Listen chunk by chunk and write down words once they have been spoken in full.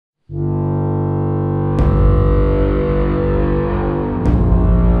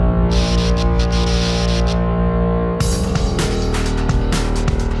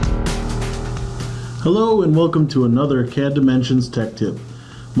Hello and welcome to another CAD Dimensions Tech Tip.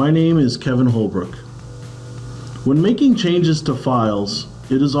 My name is Kevin Holbrook. When making changes to files,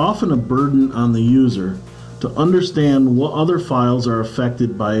 it is often a burden on the user to understand what other files are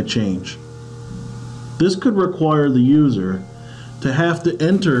affected by a change. This could require the user to have to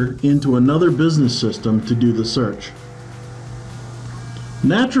enter into another business system to do the search.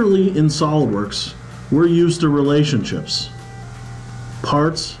 Naturally, in SOLIDWORKS, we're used to relationships.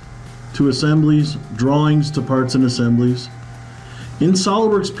 Parts to assemblies, drawings to parts and assemblies. In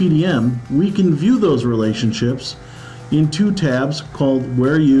SOLIDWORKS PDM, we can view those relationships in two tabs called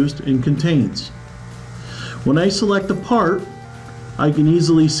Where Used and Contains. When I select a part, I can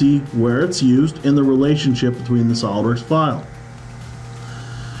easily see where it's used and the relationship between the SOLIDWORKS file.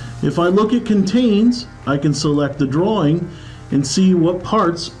 If I look at Contains, I can select the drawing and see what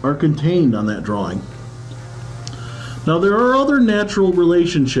parts are contained on that drawing. Now there are other natural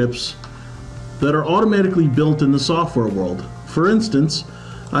relationships that are automatically built in the software world. For instance,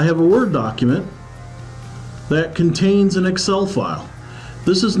 I have a Word document that contains an Excel file.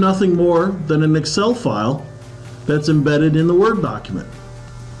 This is nothing more than an Excel file that's embedded in the Word document.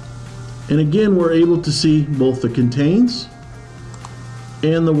 And again, we're able to see both the contains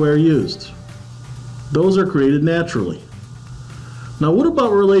and the where used. Those are created naturally. Now what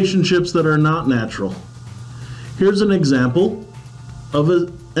about relationships that are not natural? Here's an example of an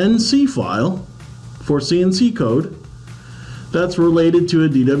NC file for CNC code that's related to a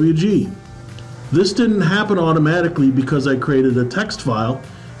DWG. This didn't happen automatically because I created a text file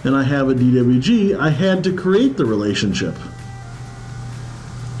and I have a DWG. I had to create the relationship.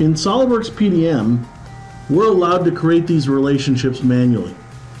 In SOLIDWORKS PDM, we're allowed to create these relationships manually.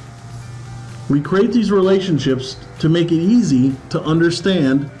 We create these relationships to make it easy to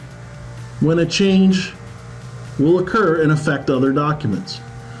understand when a change will occur and affect other documents.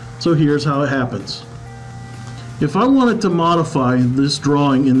 So here's how it happens. If I wanted to modify this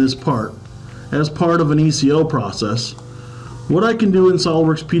drawing in this part as part of an ECO process, what I can do in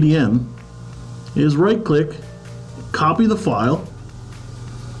SOLIDWORKS PDM is right-click, copy the file,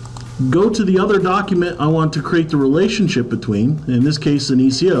 go to the other document I want to create the relationship between, in this case an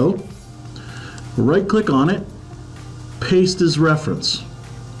ECO, right-click on it, paste as reference.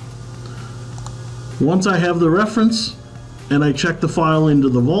 Once I have the reference and I check the file into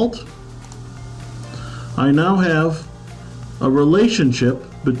the vault, I now have a relationship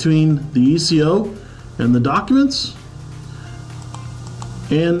between the ECO and the documents,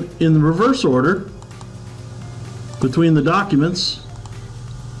 and in the reverse order between the documents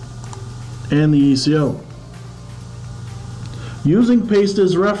and the ECO. Using paste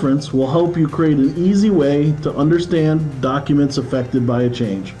as reference will help you create an easy way to understand documents affected by a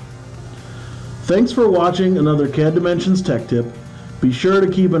change. Thanks for watching another CAD Dimensions Tech Tip. Be sure to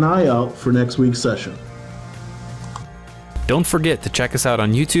keep an eye out for next week's session. Don't forget to check us out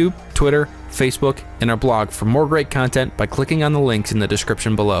on YouTube, Twitter, Facebook, and our blog for more great content by clicking on the links in the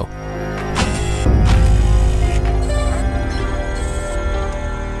description below.